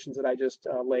recommendations that I just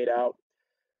laid out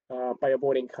by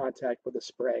avoiding contact with the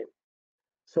spray.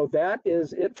 So that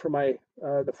is it for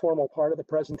the formal part of the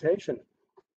presentation.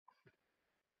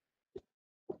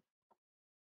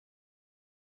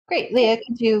 Great. Leah,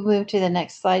 could you move to the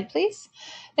next slide, please?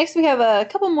 Next, we have a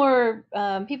couple more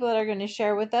people that are going to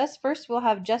share with us. First, we'll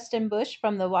have Justin Bush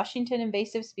from the Washington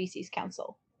Invasive Species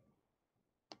Council.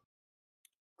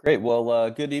 Great. Well,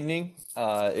 good evening.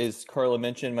 As Carla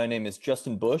mentioned, my name is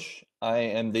Justin Bush. I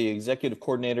am the executive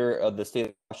coordinator of the State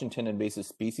of Washington Invasive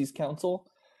Species Council.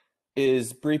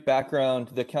 As brief background,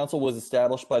 the council was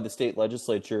established by the state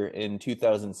legislature in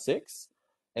 2006,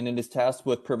 and it is tasked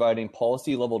with providing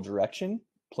policy level direction,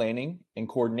 planning, and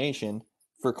coordination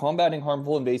for combating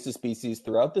harmful invasive species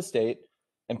throughout the state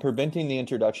and preventing the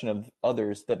introduction of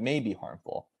others that may be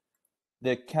harmful.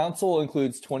 The council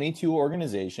includes 22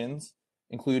 organizations,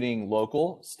 including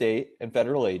local, state, and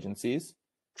federal agencies,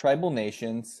 tribal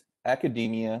nations,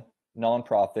 academia,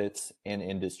 nonprofits, and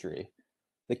industry.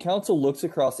 The council looks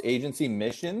across agency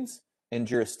missions and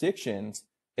jurisdictions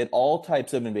at all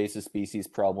types of invasive species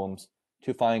problems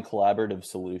to find collaborative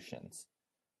solutions.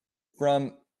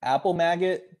 From apple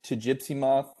maggot to gypsy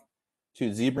moth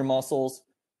to zebra mussels,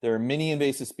 there are many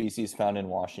invasive species found in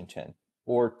Washington,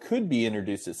 or could be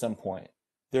introduced at some point.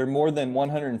 There are more than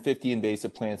 150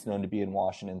 invasive plants known to be in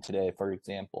Washington today, for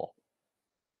example.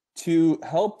 To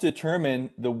help determine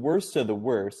the worst of the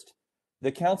worst,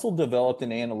 the council developed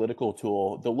an analytical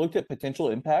tool that looked at potential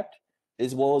impact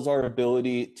as well as our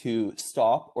ability to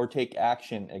stop or take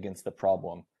action against the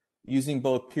problem, using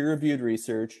both peer-reviewed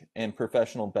research and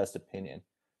professional best opinion.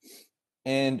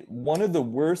 And one of the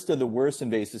worst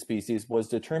invasive species was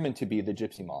determined to be the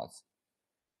gypsy moths.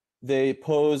 They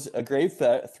pose a grave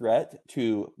threat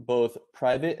to both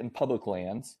private and public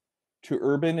lands, to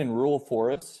urban and rural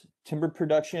forests, timber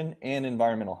production, and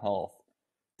environmental health.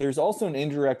 There's also an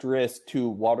indirect risk to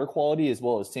water quality as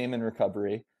well as salmon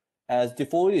recovery, as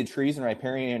defoliated trees in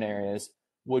riparian areas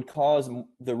would cause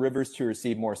the rivers to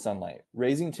receive more sunlight,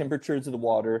 raising temperatures of the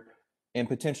water and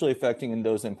potentially affecting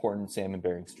those important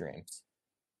salmon-bearing streams.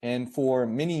 And for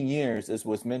many years, as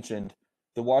was mentioned,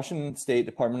 the Washington State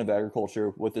Department of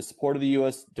Agriculture, with the support of the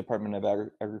U.S. Department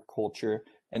of Agriculture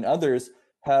and others,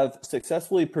 have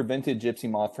successfully prevented gypsy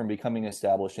moth from becoming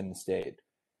established in the state.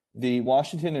 The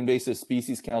Washington Invasive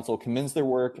Species Council commends their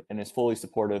work and is fully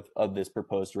supportive of this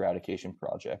proposed eradication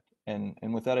project. And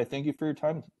with that, I thank you for your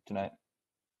time tonight.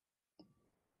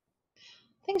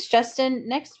 Thanks, Justin.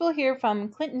 Next, we'll hear from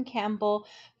Clinton Campbell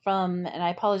from, and I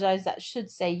apologize, that should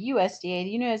say USDA, the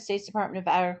United States Department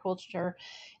of Agriculture,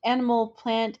 Animal,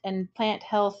 Plant, and Plant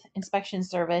Health Inspection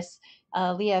Service.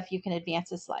 Leah, if you can advance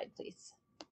the slide, please.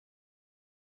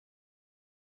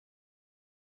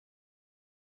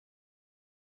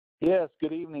 Yes,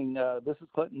 good evening. This is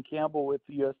Clinton Campbell with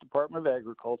the U.S. Department of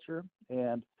Agriculture.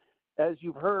 And as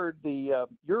you've heard, the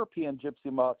European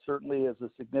gypsy moth certainly is a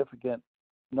significant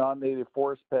non-native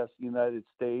forest pest in the United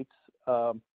States.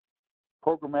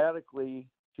 Programmatically,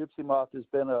 gypsy moth has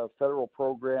been a federal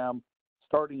program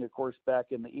starting, of course, back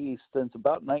in the East since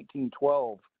about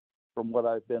 1912, from what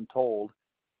I've been told.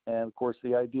 And of course,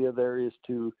 the idea there is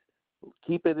to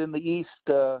keep it in the East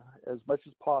as much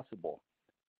as possible.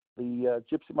 The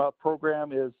gypsy moth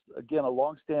program is, again, a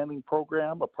longstanding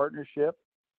program, a partnership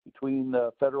between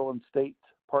federal and state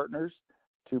partners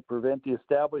to prevent the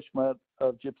establishment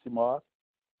of gypsy moth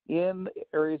in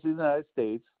areas of the United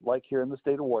States, like here in the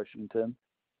state of Washington,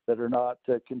 that are not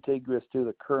contiguous to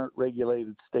the current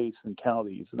regulated states and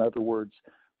counties. In other words,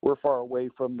 we're far away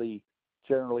from the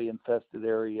generally infested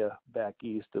area back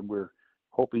east, and we're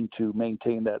hoping to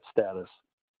maintain that status.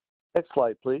 Next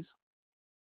slide, please.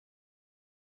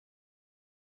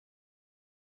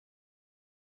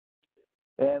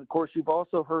 And of course, you've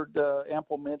also heard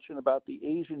ample mention about the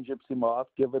Asian gypsy moth,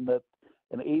 given that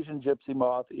an Asian gypsy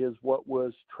moth is what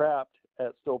was trapped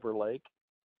at Silver Lake.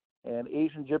 And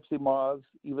Asian gypsy moths,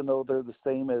 even though they're the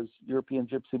same as European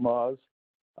gypsy moths,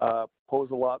 pose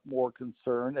a lot more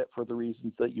concern for the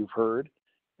reasons that you've heard.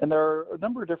 And there are a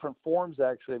number of different forms,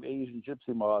 actually, of Asian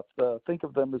gypsy moths. Think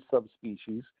of them as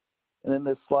subspecies. And in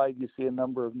this slide, you see a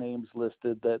number of names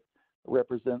listed that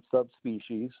represent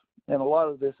subspecies. And a lot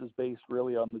of this is based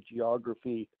really on the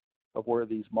geography of where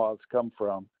these moths come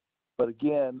from. But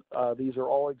again, these are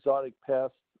all exotic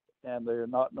pests, and they're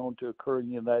not known to occur in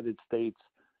the United States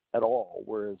at all,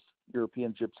 whereas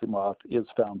European gypsy moth is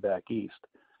found back east.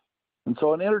 And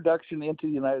so an introduction into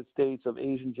the United States of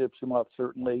Asian gypsy moth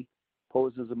certainly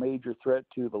poses a major threat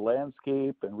to the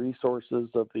landscape and resources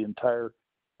of the entire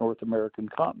North American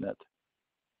continent.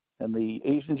 And the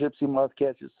Asian gypsy moth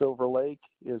catch at Silver Lake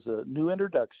is a new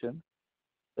introduction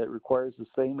that requires the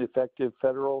same effective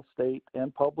federal, state,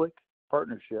 and public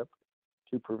partnership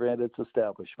to prevent its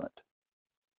establishment.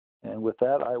 And with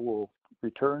that, I will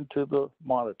return to the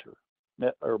moderator.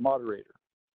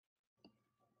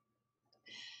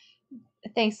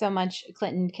 Thanks so much,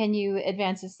 Clinton. Can you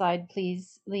advance the slide,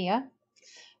 please, Leah?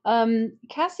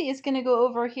 Cassie is going to go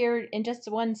over here in just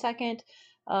 1 second,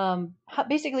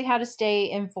 basically how to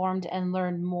stay informed and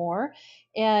learn more.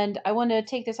 And I want to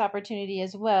take this opportunity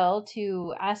as well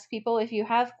to ask people, if you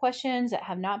have questions that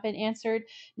have not been answered,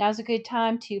 now's a good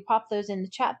time to pop those in the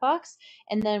chat box,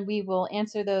 and then we will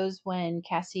answer those when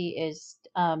Cassie is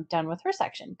done with her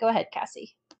section. Go ahead,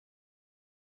 Cassie.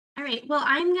 All right, well,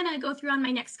 I'm going to go through on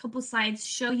my next couple slides,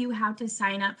 show you how to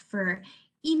sign up for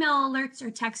email alerts or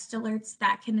text alerts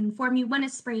that can inform you when a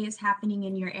spray is happening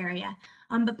in your area.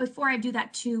 But before I do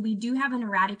that too, we do have an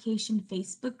eradication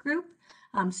Facebook group.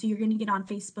 So you're going to get on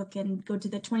Facebook and go to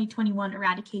the 2021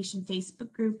 eradication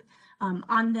Facebook group.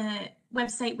 On the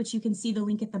website, which you can see the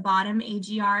link at the bottom,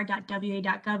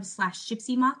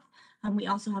 agr.wa.gov/gypsymoth. We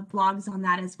also have blogs on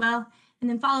that as well. And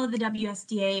then follow the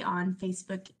WSDA on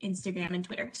Facebook, Instagram, and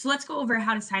Twitter. So let's go over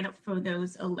how to sign up for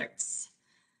those alerts.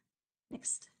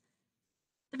 Next.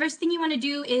 The first thing you want to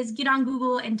do is get on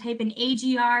Google and type in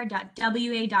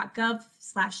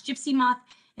agr.wa.gov/gypsymoth,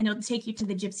 and it'll take you to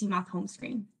the gypsy moth home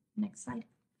screen. Next slide.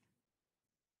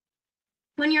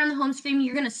 When you're on the home screen,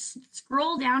 you're going to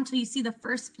scroll down till you see the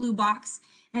first blue box,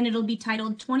 and it'll be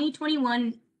titled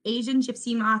 2021 Asian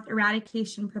Gypsy Moth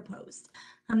Eradication Proposed.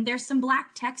 There's some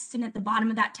black text, and at the bottom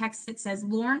of that text it says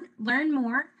learn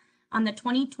more on the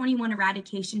 2021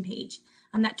 eradication page.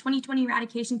 That 2020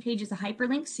 eradication page is a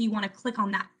hyperlink, so you want to click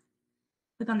on that.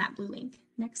 Click on that blue link.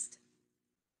 Next.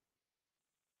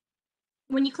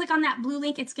 When you click on that blue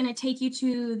link, it's going to take you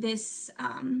to this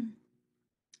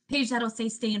page that'll say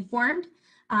stay informed.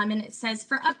 And it says,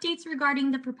 for updates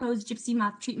regarding the proposed gypsy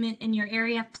moth treatment in your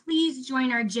area, please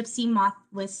join our gypsy moth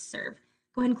listserv.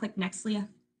 Go ahead and click next, Leah.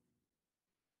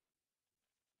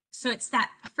 So it's that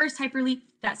first hyperlink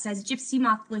that says Gypsy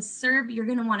Moth Listserv. You're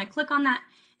going to want to click on that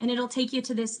and it'll take you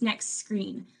to this next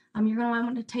screen. You're going to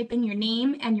want to type in your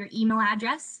name and your email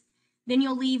address. Then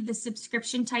you'll leave the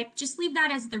subscription type. Just leave that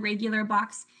as the regular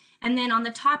box. And then on the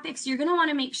topics, you're going to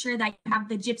want to make sure that you have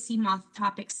the Gypsy Moth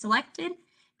topic selected.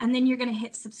 And then you're going to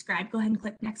hit subscribe. Go ahead and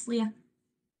click next, Leah.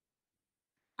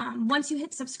 Once you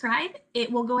hit subscribe,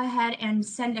 it will go ahead and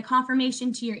send a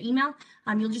confirmation to your email.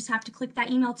 You'll just have to click that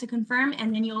email to confirm,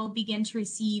 and then you'll begin to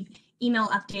receive email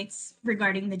updates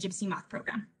regarding the Gypsy Moth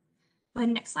program. Go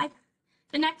ahead, next slide.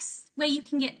 The next way you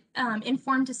can get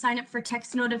informed to sign up for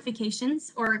text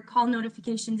notifications or call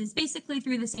notifications is basically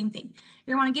through the same thing.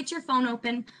 You're going to want to get your phone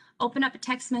open up a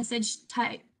text message,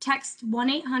 text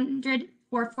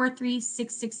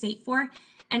 1-800-443-6684,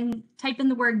 and type in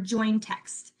the word join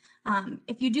text.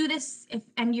 If you do this,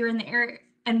 and you're in the area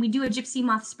and we do a Gypsy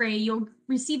Moth spray, you'll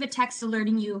receive a text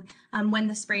alerting you when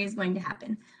the spray is going to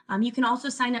happen. You can also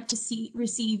sign up to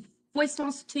receive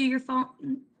voicemails to your phone,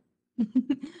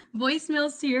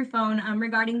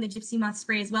 regarding the Gypsy Moth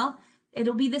spray as well.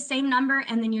 It'll be the same number,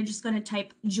 and then you're just going to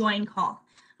type join call.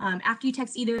 After you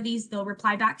text either of these, they'll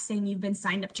reply back saying you've been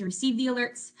signed up to receive the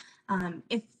alerts.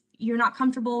 If you're not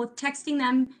comfortable with texting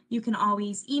them, you can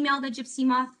always email the Gypsy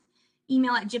Moth.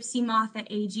 Email at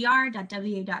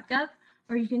gypsymoth@agr.wa.gov,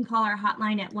 or you can call our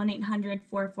hotline at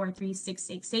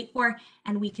 1-800-443-6684,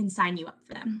 and we can sign you up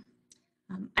for them.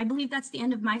 I believe that's the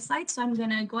end of my slide, so I'm going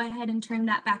to go ahead and turn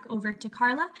that back over to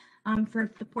Carla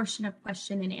for the portion of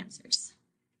question and answers.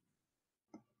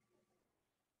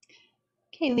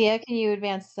 Okay, Leah, can you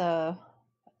advance? I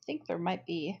think there might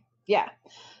be, yeah.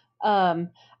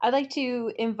 I'd like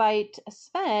to invite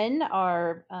Sven,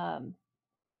 our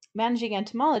managing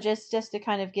entomologist, just to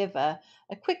kind of give a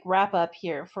quick wrap up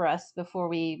here for us before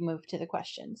we move to the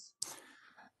questions.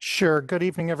 Sure. Good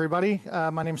evening, everybody.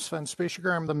 My name is Sven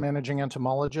Spieschiger. I'm the managing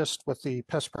entomologist with the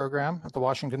pest program at the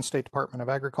Washington State Department of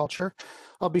Agriculture.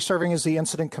 I'll be serving as the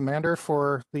incident commander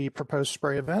for the proposed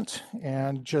spray event,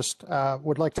 and just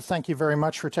would like to thank you very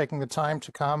much for taking the time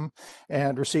to come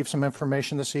and receive some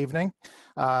information this evening.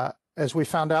 As we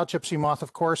found out, gypsy moth,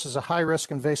 of course, is a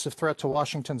high-risk invasive threat to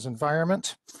Washington's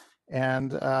environment.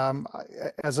 And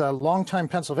as a longtime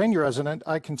Pennsylvania resident,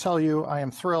 I can tell you I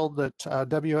am thrilled that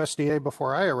WSDA,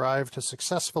 before I arrived, has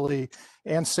successfully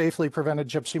and safely prevented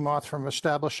gypsy moth from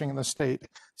establishing in the state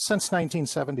since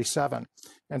 1977.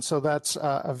 And so that's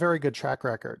a very good track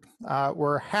record.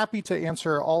 We're happy to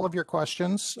answer all of your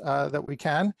questions that we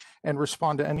can and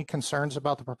respond to any concerns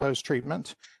about the proposed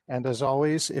treatment. And as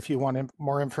always, if you want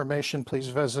more information, please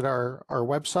visit our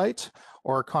website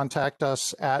or contact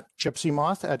us at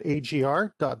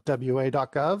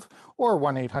gypsymoth@agr.wa.gov or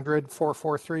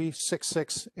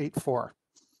 1-800-443-6684.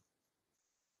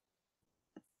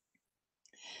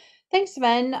 Thanks,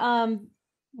 Sven.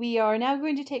 We are now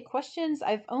going to take questions.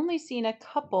 I've only seen a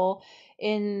couple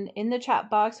in the chat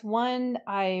box. One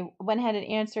I went ahead and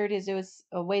answered as it was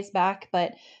a ways back,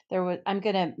 but I'm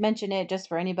going to mention it just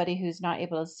for anybody who's not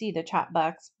able to see the chat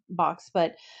box.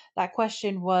 But that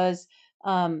question was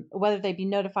whether they'd be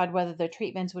notified whether the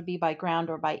treatments would be by ground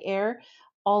or by air.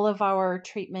 All of our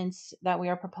treatments that we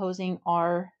are proposing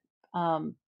are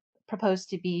proposed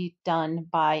to be done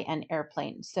by an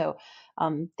airplane. So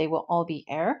they will all be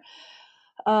air.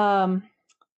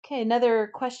 Okay,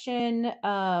 another question.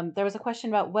 There was a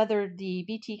question about whether the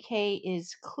BTK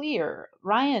is clear.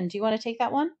 Ryan, do you want to take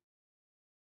that one?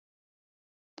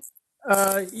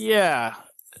 Yeah.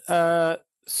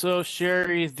 So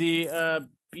Sherry, the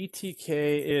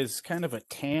BTK is kind of a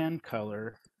tan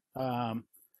color. And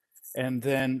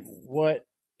then what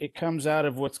it comes out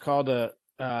of what's called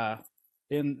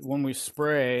when we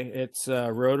spray, it's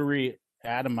a rotary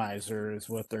atomizer is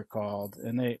what they're called.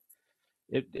 And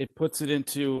it puts it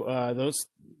into, those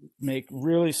make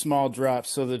really small drops.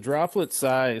 So the droplet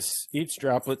size, each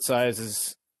droplet size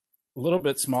is a little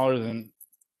bit smaller than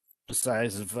the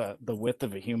size of the width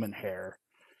of a human hair.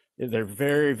 They're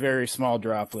very, very small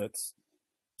droplets.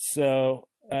 So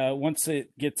once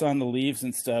it gets on the leaves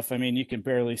and stuff, I mean, you can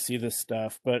barely see this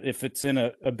stuff, but if it's in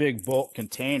a big bulk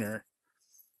container,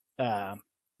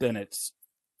 then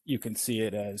you can see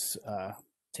it as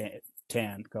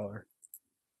tan color.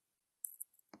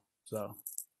 So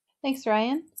thanks,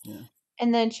 Ryan. Yeah.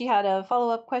 And then she had a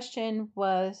follow-up question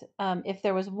was if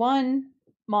there was one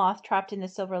moth trapped in the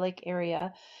Silver Lake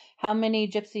area, how many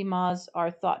gypsy moths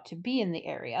are thought to be in the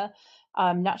area?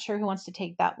 I'm not sure who wants to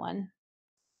take that one.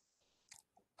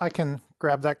 I can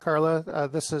grab that, Carla.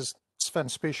 This is Sven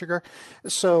Spieschiger.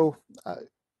 So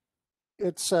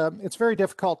it's very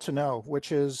difficult to know,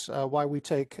 which is why we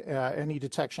take any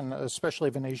detection, especially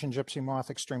of an Asian gypsy moth,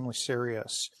 extremely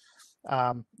serious.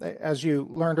 As you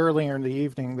learned earlier in the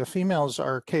evening, the females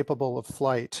are capable of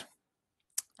flight.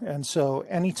 And so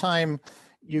anytime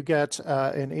you get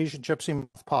an Asian gypsy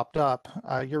moth popped up,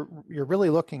 you're really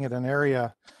looking at an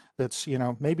area that's,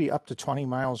 maybe up to 20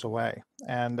 miles away.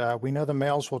 And we know the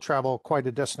males will travel quite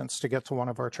a distance to get to one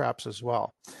of our traps as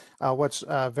well. What's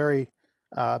very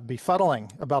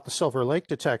befuddling about the Silver Lake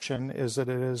detection is that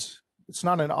it's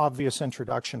not an obvious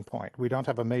introduction point. We don't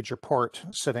have a major port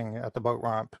sitting at the boat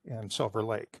ramp in Silver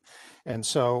Lake. And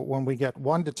so when we get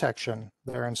one detection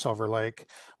there in Silver Lake,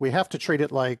 we have to treat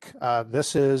it like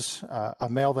this is a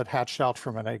male that hatched out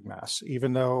from an egg mass,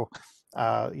 even though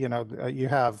you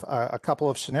have a couple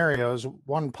of scenarios.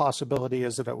 One possibility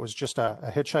is that it was just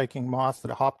a hitchhiking moth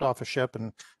that hopped off a ship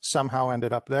and somehow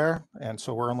ended up there. And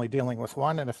so we're only dealing with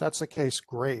one. And if that's the case,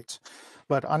 great.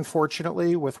 But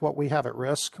unfortunately, with what we have at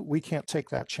risk, we can't take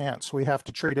that chance. We have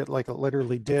to treat it like it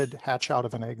literally did hatch out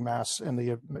of an egg mass in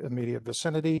the immediate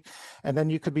vicinity. And then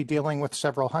you could be dealing with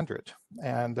several hundred.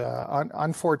 And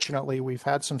unfortunately, we've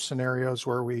had some scenarios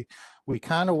where we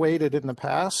kind of waited in the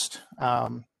past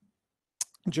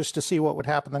just to see what would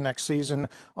happen the next season,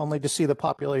 only to see the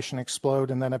population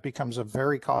explode. And then it becomes a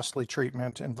very costly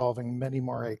treatment involving many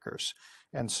more acres.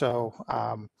 And so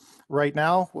right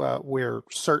now, we're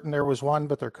certain there was one,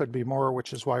 but there could be more,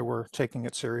 which is why we're taking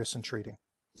it serious and treating.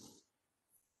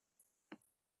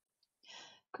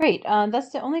 Great. That's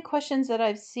the only questions that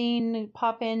I've seen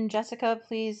pop in. Jessica,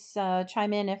 please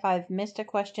chime in if I've missed a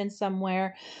question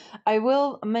somewhere. I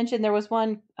will mention there was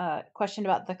one question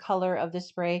about the color of the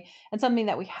spray, and something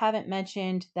that we haven't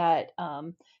mentioned that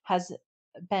has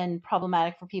been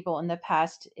problematic for people in the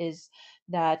past is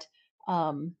that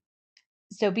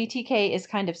so BTK is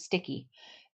kind of sticky,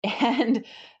 and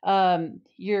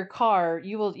your car,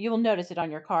 you will notice it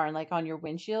on your car and like on your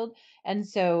windshield. And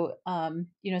so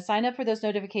sign up for those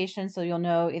notifications so you'll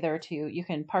know either you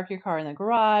can park your car in the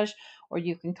garage, or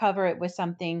you can cover it with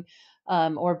something,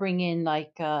 or bring in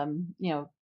like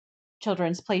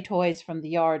children's play toys from the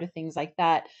yard or things like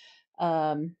that.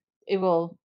 It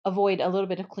will avoid a little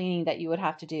bit of cleaning that you would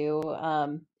have to do.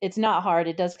 It's not hard.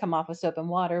 It does come off with soap and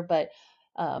water, but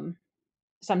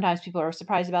sometimes people are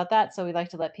surprised about that. So we like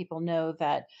to let people know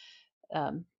that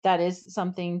that is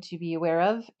something to be aware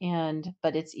of,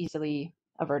 but it's easily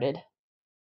averted.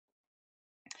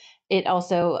 It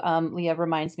also, Leah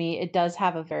reminds me, it does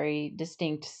have a very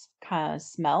distinct kind of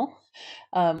smell,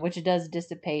 which it does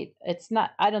dissipate. It's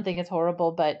not, I don't think it's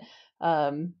horrible, but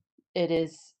it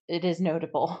is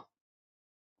notable.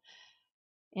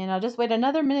 And I'll just wait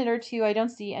another minute or two. I don't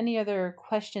see any other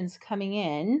questions coming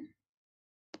in,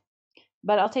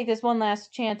 but I'll take this one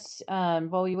last chance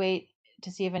while we wait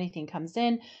to see if anything comes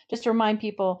in. Just to remind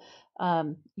people,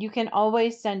 you can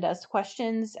always send us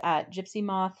questions at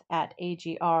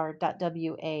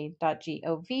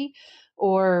gypsymoth@agr.wa.gov,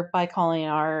 or by calling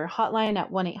our hotline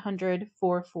at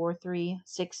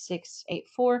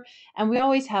 1-800-443-6684. And we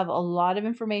always have a lot of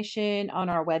information on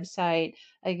our website.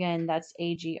 Again, that's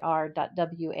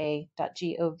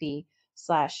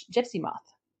agr.wa.gov/gypsymoth.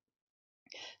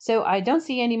 So I don't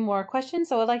see any more questions.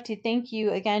 So I'd like to thank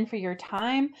you again for your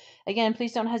time. Again,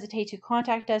 please don't hesitate to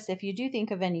contact us if you do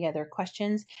think of any other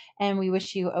questions, and we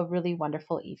wish you a really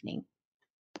wonderful evening.